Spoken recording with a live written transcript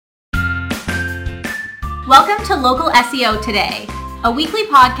Welcome to Local SEO Today, a weekly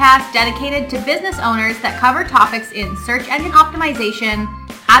podcast dedicated to business owners that cover topics in search engine optimization,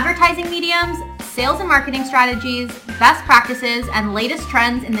 advertising mediums, sales and marketing strategies, best practices, and latest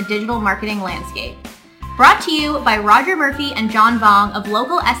trends in the digital marketing landscape. Brought to you by Roger Murphy and John Vong of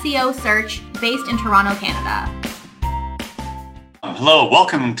Local SEO Search, based in Toronto, Canada. Hello,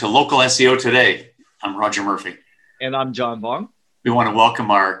 welcome to Local SEO Today. I'm Roger Murphy. And I'm John Vong. We want to welcome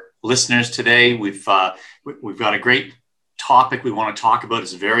our listeners today. We've got a great topic we want to talk about.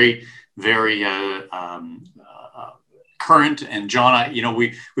 It's very, very current. And John,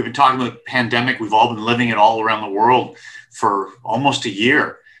 we've been talking about the pandemic. We've all been living it all around the world for almost a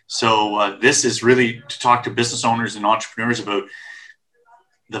year. So this is really to talk to business owners and entrepreneurs about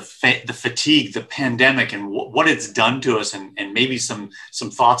the fatigue, the pandemic, and what it's done to us, and maybe some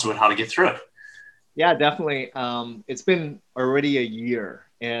thoughts about how to get through it. Yeah, definitely. It's been already a year,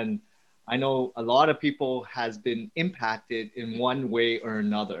 and I know a lot of people has been impacted in one way or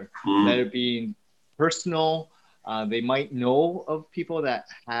another. Let it be personal. They might know of people that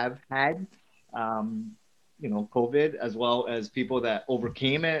have had, COVID, as well as people that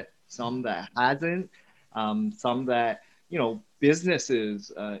overcame it, some that hasn't, some that,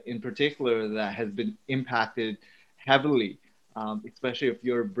 businesses in particular that has been impacted heavily, especially if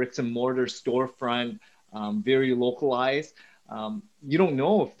you're bricks and mortar storefront, very localized. You don't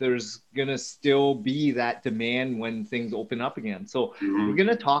know if there's going to still be that demand when things open up again. So we're going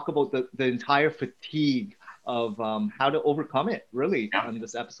to talk about the entire fatigue of how to overcome it, really, on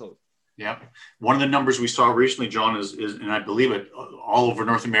this episode. Yeah. One of the numbers we saw recently, John, is and I believe it all over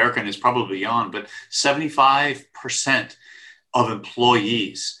North America and is probably beyond, but 75% of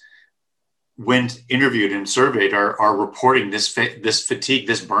employees, when interviewed and surveyed, are reporting this fatigue,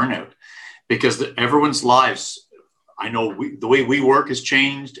 this burnout, because everyone's lives, I know the way we work has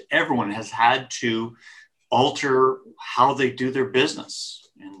changed. Everyone has had to alter how they do their business.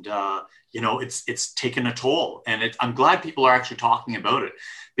 And, it's taken a toll. And I'm glad people are actually talking about it,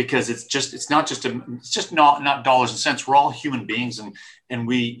 because it's not dollars and cents. We're all human beings, and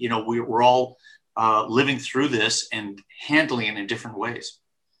we're all living through this and handling it in different ways.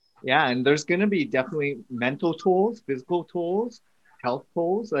 Yeah. And there's going to be definitely mental tools, physical tools, health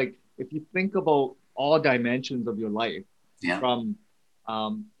tools. Like if you think about all dimensions of your life, from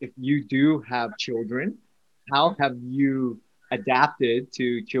if you do have children, how have you adapted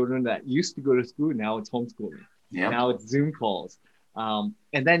to children that used to go to school? Now it's homeschooling. Now it's Zoom calls. And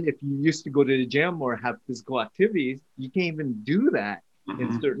then if you used to go to the gym or have physical activities, you can't even do that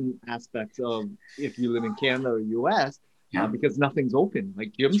in certain aspects of if you live in Canada or US, because nothing's open,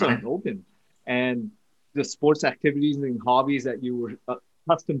 like gyms aren't open. And the sports activities and hobbies that you were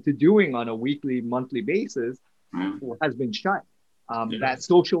accustomed to doing on a weekly, monthly basis has been shut. That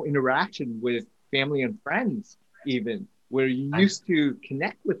social interaction with family and friends, even where you used to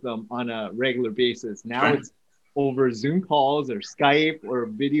connect with them on a regular basis. Now it's over Zoom calls or Skype or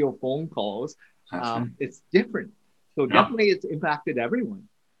video phone calls. It's different. So definitely it's impacted everyone.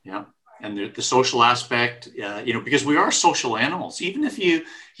 Yeah. And the social aspect, because we are social animals. Even if you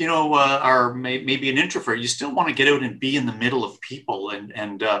are maybe an introvert, you still want to get out and be in the middle of people.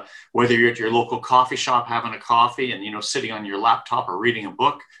 And whether you're at your local coffee shop having a coffee and, sitting on your laptop or reading a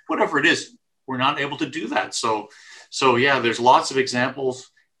book, whatever it is, we're not able to do that. So yeah, there's lots of examples.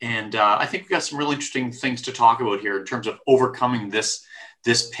 And I think we've got some really interesting things to talk about here in terms of overcoming this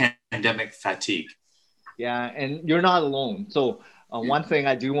pandemic fatigue. Yeah, and you're not alone. So one thing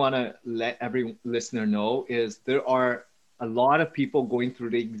I do want to let every listener know is there are a lot of people going through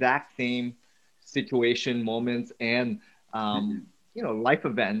the exact same situation, moments, and life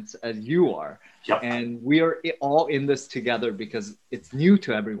events as you are. And we are all in this together because it's new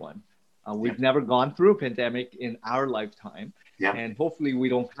to everyone. We've never gone through a pandemic in our lifetime. And hopefully we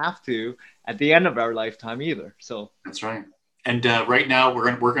don't have to at the end of our lifetime either. So that's right. And right now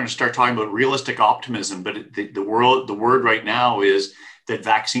we're going to start talking about realistic optimism. But the word right now is that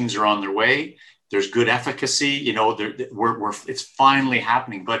vaccines are on their way. There's good efficacy. It's finally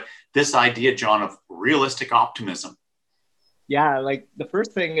happening. But this idea, John, of realistic optimism. Yeah, like the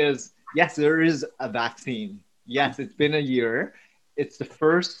first thing is, yes, there is a vaccine. Yes, it's been a year. It's the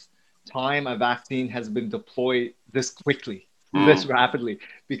first time a vaccine has been deployed this quickly, this rapidly,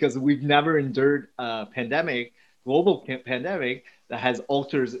 because we've never endured a global pandemic that has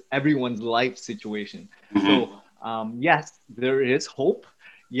altered everyone's life situation. So yes, there is hope.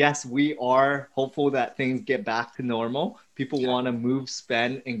 Yes, we are hopeful that things get back to normal. People want to move,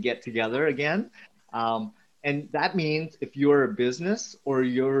 spend, and get together again. And that means if you're a business or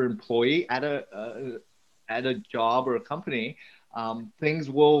you're an employee at a job or a company, things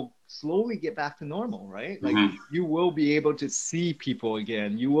will slowly get back to normal, right? Like you will be able to see people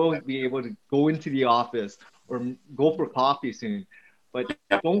again. You will be able to go into the office or go for coffee soon. But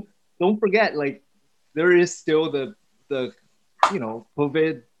don't forget, like there is still the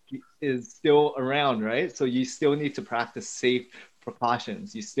COVID is still around, right? So you still need to practice safe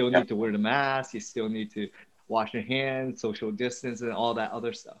precautions. You still need to wear the mask. You still need to wash your hands, social distance, and all that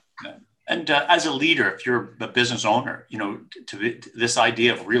other stuff. And as a leader, if you're a business owner, to this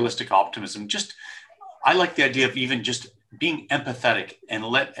idea of realistic optimism, I like the idea of even just being empathetic and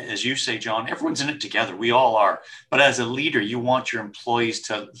as you say, John, everyone's in it together. We all are. But as a leader, you want your employees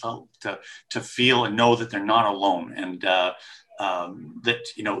to feel and know that they're not alone, and that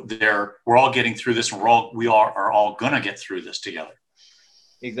we're all getting through this, and we are all gonna get through this together.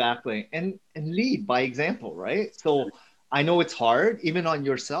 Exactly, and lead by example, right? So I know it's hard, even on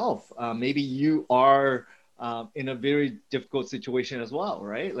yourself. Maybe you are in a very difficult situation as well,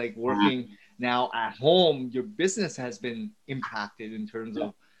 right? Like working now at home, your business has been impacted in terms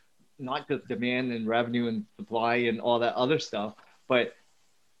of not just demand and revenue and supply and all that other stuff, but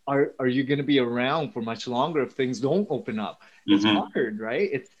are you going to be around for much longer if things don't open up? It's hard,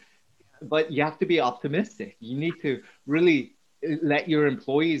 right? But you have to be optimistic. You need to really let your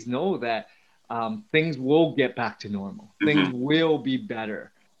employees know that things will get back to normal. Things will be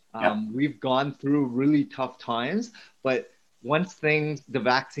better. We've gone through really tough times, but once the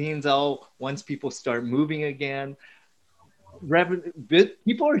vaccine's out, once people start moving again,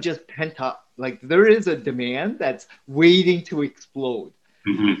 people are just pent up. Like there is a demand that's waiting to explode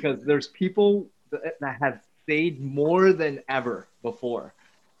because there's people that have stayed more than ever before.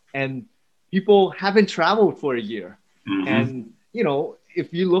 And people haven't traveled for a year. And,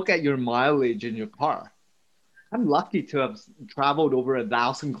 if you look at your mileage in your car, I'm lucky to have traveled over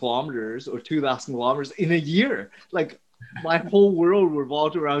 1,000 kilometers or 2,000 kilometers in a year. Like my whole world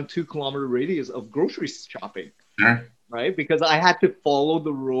revolved around 2 kilometer radius of grocery shopping, right? Because I had to follow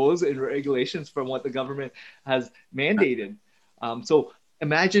the rules and regulations from what the government has mandated. So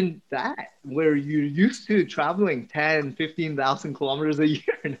imagine that, where you're used to traveling 10, 15,000 kilometers a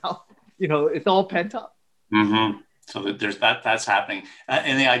year. Now, it's all pent up. So that there's that's happening.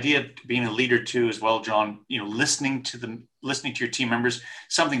 And the idea of being a leader too, as well, John, listening to your team members.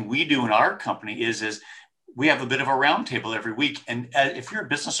 Something we do in our company is we have a bit of a roundtable every week. And if you're a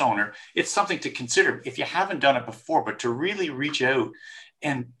business owner, it's something to consider if you haven't done it before, but to really reach out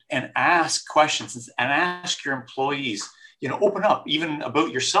and ask questions and ask your employees, open up even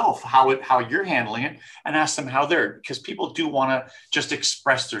about yourself, how you're handling it, and ask them because people do want to just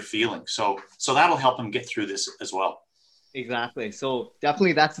express their feelings. So that'll help them get through this as well. Exactly. So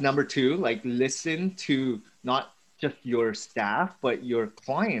definitely that's number 2, like listen to not just your staff, but your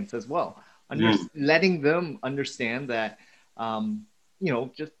clients as well. Letting them understand that,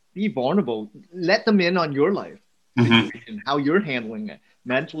 just be vulnerable, let them in on your life situation, how you're handling it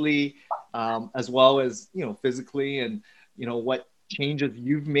mentally, as well as, physically, and, what changes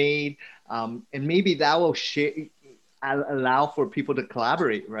you've made. And maybe that will allow for people to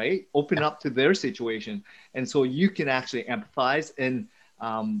collaborate, right? Open up to their situation. And so you can actually empathize and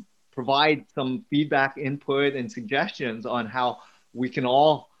provide some feedback, input, and suggestions on how we can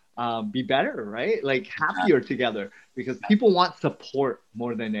all be better, right? Like happier together, because people want support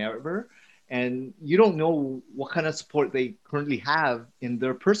more than ever. And you don't know what kind of support they currently have in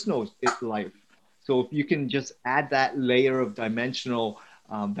their personal life. So if you can just add that layer of dimensional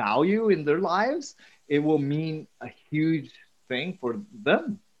value in their lives, it will mean a huge thing for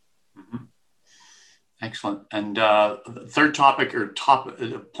them. Excellent. And the third topic or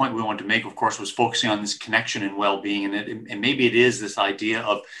point we wanted to make, of course, was focusing on this connection and well-being. And maybe it is this idea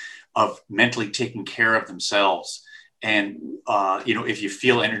of mentally taking care of themselves. And, if you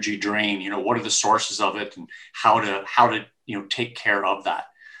feel energy drain, what are the sources of it, and how to take care of that,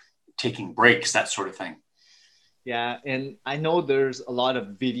 taking breaks, that sort of thing. Yeah. And I know there's a lot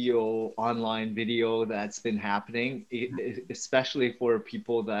of online video that's been happening, especially for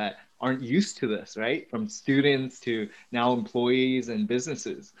people that aren't used to this, right? From students to now employees and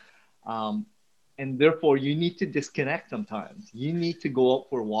businesses. And therefore you need to disconnect sometimes. You need to go out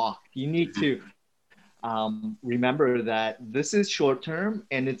for a walk. You need to remember that this is short term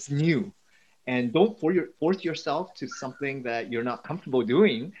and it's new. And don't force yourself to something that you're not comfortable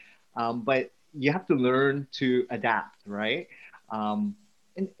doing. But you have to learn to adapt, right? And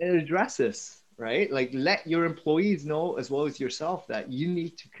address this, right? Like let your employees know as well as yourself that you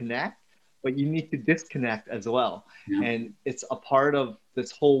need to connect, but you need to disconnect as well. And it's a part of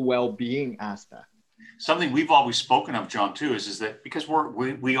this whole well-being aspect. something we've always spoken of, John, too, is that because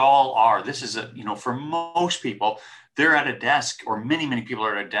we all are, this is for most people, they're at a desk, or many people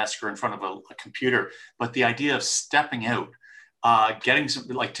are at a desk or in front of a computer. But the idea of stepping out, getting some,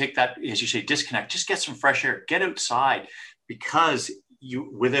 like, take that, as you say, disconnect, just get some fresh air, get outside, because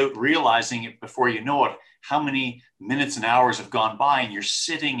you, without realizing it before you know it, how many minutes and hours have gone by, and you're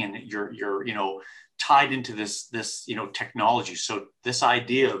sitting and you're tied into this technology. So this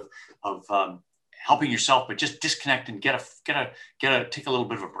idea of helping yourself, but just disconnect and take a little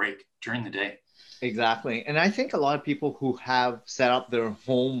bit of a break during the day. Exactly. And I think a lot of people who have set up their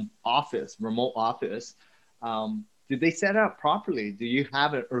home office, remote office, did they set it up properly? Do you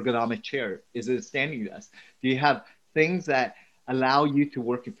have an ergonomic chair? Is it a standing desk? Do you have things that allow you to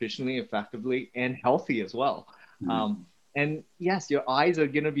work efficiently, effectively, and healthy as well? Mm-hmm. And yes, your eyes are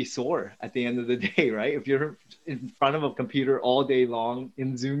going to be sore at the end of the day, right? If you're in front of a computer all day long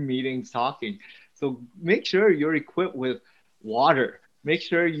in Zoom meetings talking. So make sure you're equipped with water. Make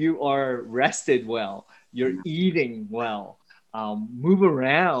sure you are rested well. You're eating well. Move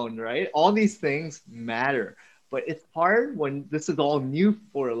around, right? All these things matter. But it's hard when this is all new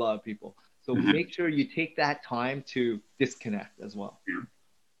for a lot of people. So make sure you take that time to disconnect as well. Yeah.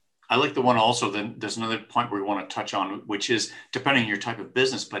 I like the one also, then there's another point we want to touch on, which is depending on your type of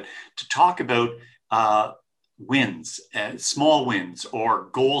business, but to talk about wins, small wins or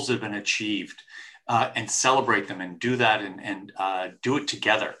goals that have been achieved, and celebrate them and do that and do it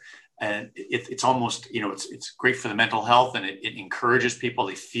together. And it's almost, it's great for the mental health, and it encourages people.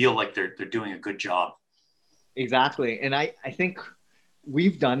 They feel like they're doing a good job. Exactly. And I think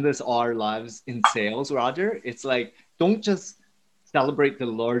we've done this all our lives in sales, Roger. It's like, don't just celebrate the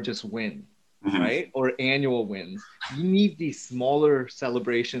largest win, right? Or annual wins. You need these smaller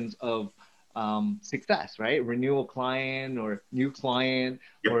celebrations of success, right? Renewal client or new client,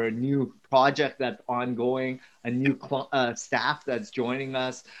 yep, or a new project that's ongoing, a new staff that's joining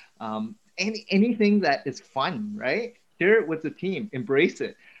us, anything that is fun, right? Share it with the team, embrace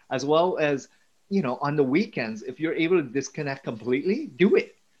it, as well as, on the weekends, if you're able to disconnect completely, do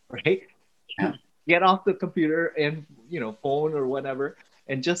it, right? Yeah. Get off the computer and, phone or whatever,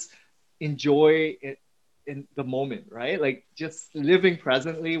 and just enjoy it in the moment, right? Like, just living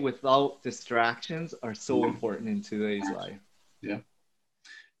presently without distractions are so important in today's life. Yeah.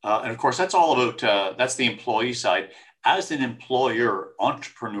 And of course, that's all about, that's the employee side. As an employer,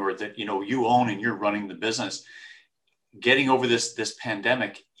 entrepreneur that, you own and you're running the business, getting over this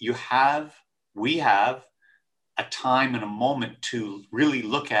pandemic, we have a time and a moment to really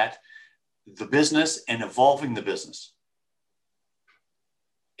look at the business and evolving the business.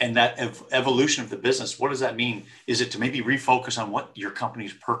 And that evolution of the business, what does that mean? Is it to maybe refocus on what your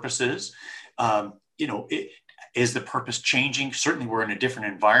company's purpose is? Is the purpose changing? Certainly we're in a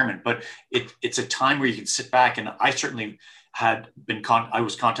different environment, but it's a time where you can sit back. And I certainly I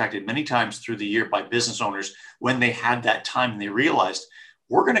was contacted many times through the year by business owners when they had that time and they realized,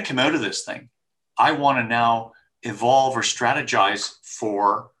 we're going to come out of this thing. I want to now evolve or strategize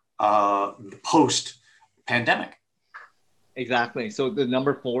for the post-pandemic. Exactly. So the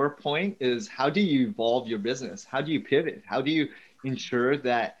number 4 point is, how do you evolve your business? How do you pivot? How do you ensure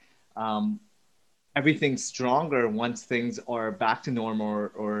that everything's stronger once things are back to normal,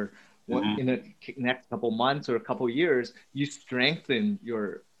 or in the next couple months or a couple years, you strengthen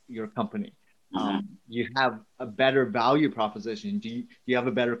your company? You have a better value proposition. Do you have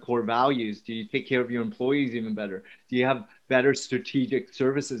a better core values? Do you take care of your employees even better? Do you have better strategic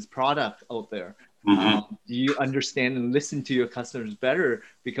services product out there? Do you understand and listen to your customers better?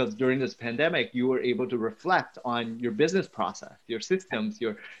 Because during this pandemic, you were able to reflect on your business process, your systems,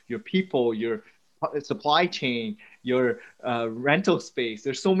 your people, your supply chain, your rental space.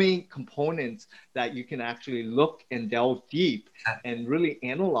 There's so many components that you can actually look and delve deep and really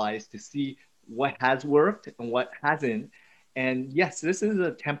analyze to see what has worked and what hasn't. And yes, this is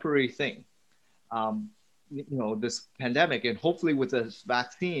a temporary thing. This pandemic, and hopefully with this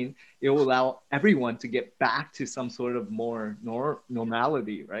vaccine, it will allow everyone to get back to some sort of more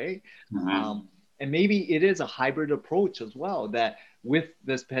normality, right? And maybe it is a hybrid approach as well, that with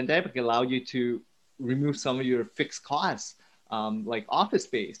this pandemic allow you to remove some of your fixed costs, like office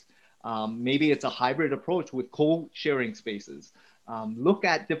space. Maybe it's a hybrid approach with co-sharing spaces. Look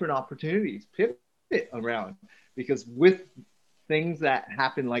at different opportunities, pivot around, because with things that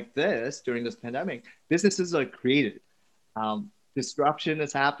happen like this during this pandemic, businesses are created. Disruption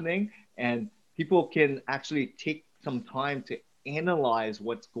is happening, and people can actually take some time to analyze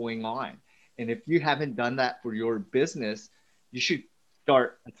what's going on. And if you haven't done that for your business, you should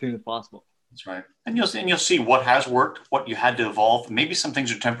start as soon as possible. That's right. And you'll see what has worked, what you had to evolve. Maybe some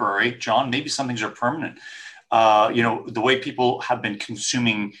things are temporary, John. Maybe some things are permanent. The way people have been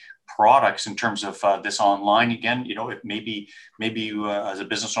consuming products in terms of this online again, it maybe you as a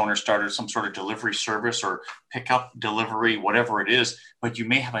business owner started some sort of delivery service or pickup delivery, whatever it is, but you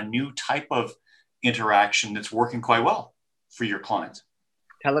may have a new type of interaction that's working quite well for your clients.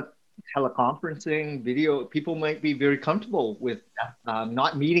 Teleconferencing, video, people might be very comfortable with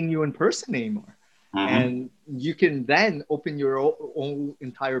not meeting you in person anymore. Mm-hmm. And you can then open your own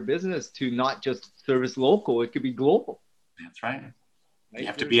entire business to not just service local, it could be global. That's right. You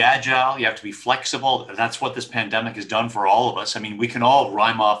have to be agile. You have to be flexible. That's what this pandemic has done for all of us. I mean, we can all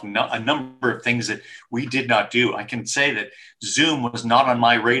rhyme off a number of things that we did not do. I can say that Zoom was not on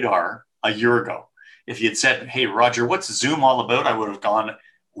my radar a year ago. If you had said, hey, Roger, what's Zoom all about? I would have gone,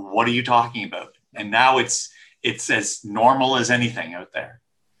 what are you talking about? And now it's as normal as anything out there.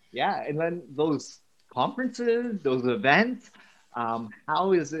 Yeah. And then those conferences, those events,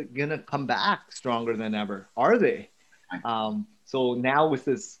 how is it going to come back stronger than ever? Are they? So now with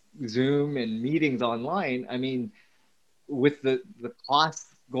this Zoom and meetings online, I mean, with the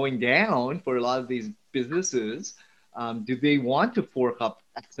costs going down for a lot of these businesses, do they want to fork up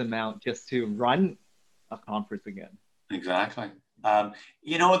X amount just to run a conference again? Exactly. And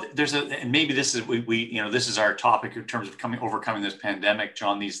maybe this is this is our topic in terms of overcoming this pandemic,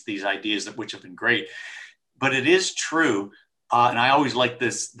 John. These ideas which have been great, but it is true, and I always like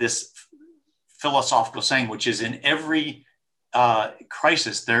this philosophical saying, which is in every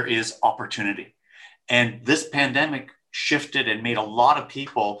crisis there is opportunity, and this pandemic shifted and made a lot of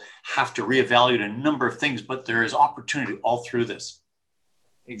people have to reevaluate a number of things, but there is opportunity all through this.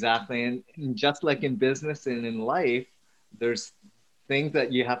 Exactly, and just like in business and in life, there's things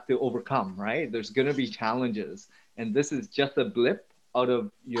that you have to overcome, right? There's going to be challenges, and this is just a blip out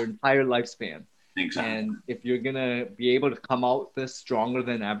of your entire lifespan. Exactly. And if you're going to be able to come out this stronger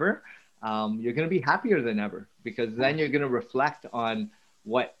than ever, you're going to be happier than ever, because then you're going to reflect on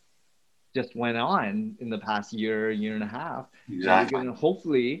what just went on in the past year and a half. Exactly. And you're going to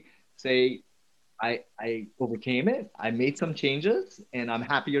hopefully say, I overcame it. I made some changes, and I'm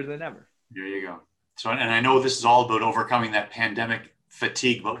happier than ever. There you go. So, and I know this is all about overcoming that pandemic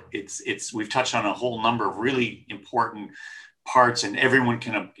fatigue, but we've touched on a whole number of really important parts, and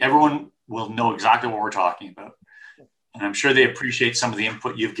everyone will know exactly what we're talking about. And I'm sure they appreciate some of the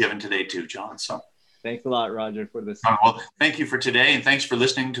input you've given today too, John. So thanks a lot, Roger, for this. Well, thank you for today, and thanks for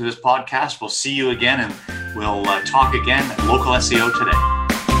listening to this podcast. We'll see you again, and we'll talk again at Local SEO Today.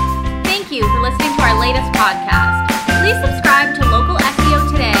 Thank you for listening to our latest podcast. Please subscribe to Local SEO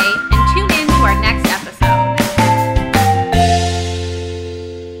Today and tune in to our next episode.